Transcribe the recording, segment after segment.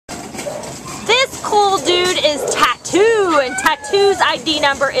is Tattoo, and Tattoo's ID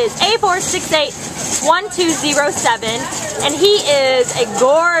number is A4681207, and he is a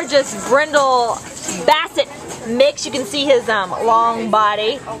gorgeous brindle Bassett mix. You can see his long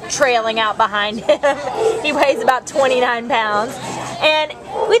body trailing out behind him. He weighs about 29 pounds. And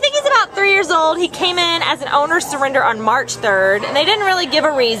we think he's about 3 years old. He came in as an owner surrender on March 3rd, and they didn't really give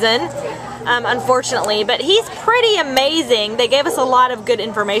a reason, unfortunately, but he's pretty amazing. They gave us a lot of good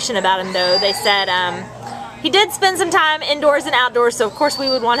information about him, though. They said he did spend some time indoors and outdoors, so of course we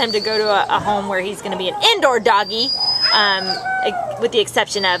would want him to go to a home where he's going to be an indoor doggy, with the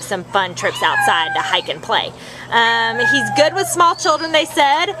exception of some fun trips outside to hike and play. He's good with small children, they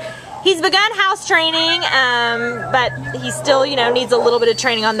said. He's begun house training, but he still, needs a little bit of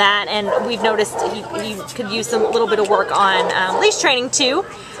training on that, and we've noticed he could use some little bit of work on leash training too,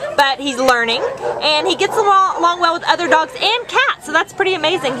 but he's learning, and he gets along well with other dogs and cats, so that's pretty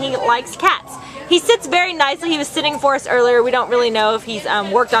amazing. He likes cats. He sits very nicely. He was sitting for us earlier. We don't really know if he's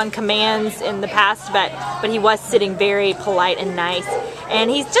worked on commands in the past, but he was sitting very polite and nice,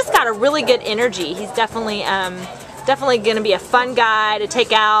 and he's just got a really good energy. He's definitely going to be a fun guy to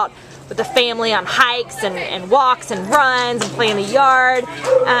take out with the family on hikes and walks and runs and play in the yard.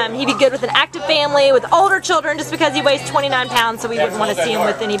 He'd be good with an active family with older children, just because he weighs 29 pounds, so we wouldn't want to see him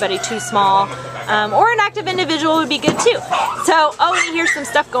with anybody too small. Or an active individual would be good too. So, oh, and he hears some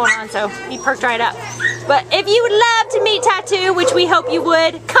stuff going on, so he perked right up. But if you would love to meet Tattoo, which we hope you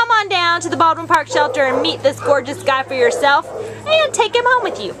would, come on down to the Baldwin Park shelter and meet this gorgeous guy for yourself and take him home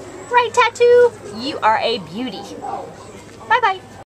with you. Right, Tattoo? You are a beauty. Bye-bye.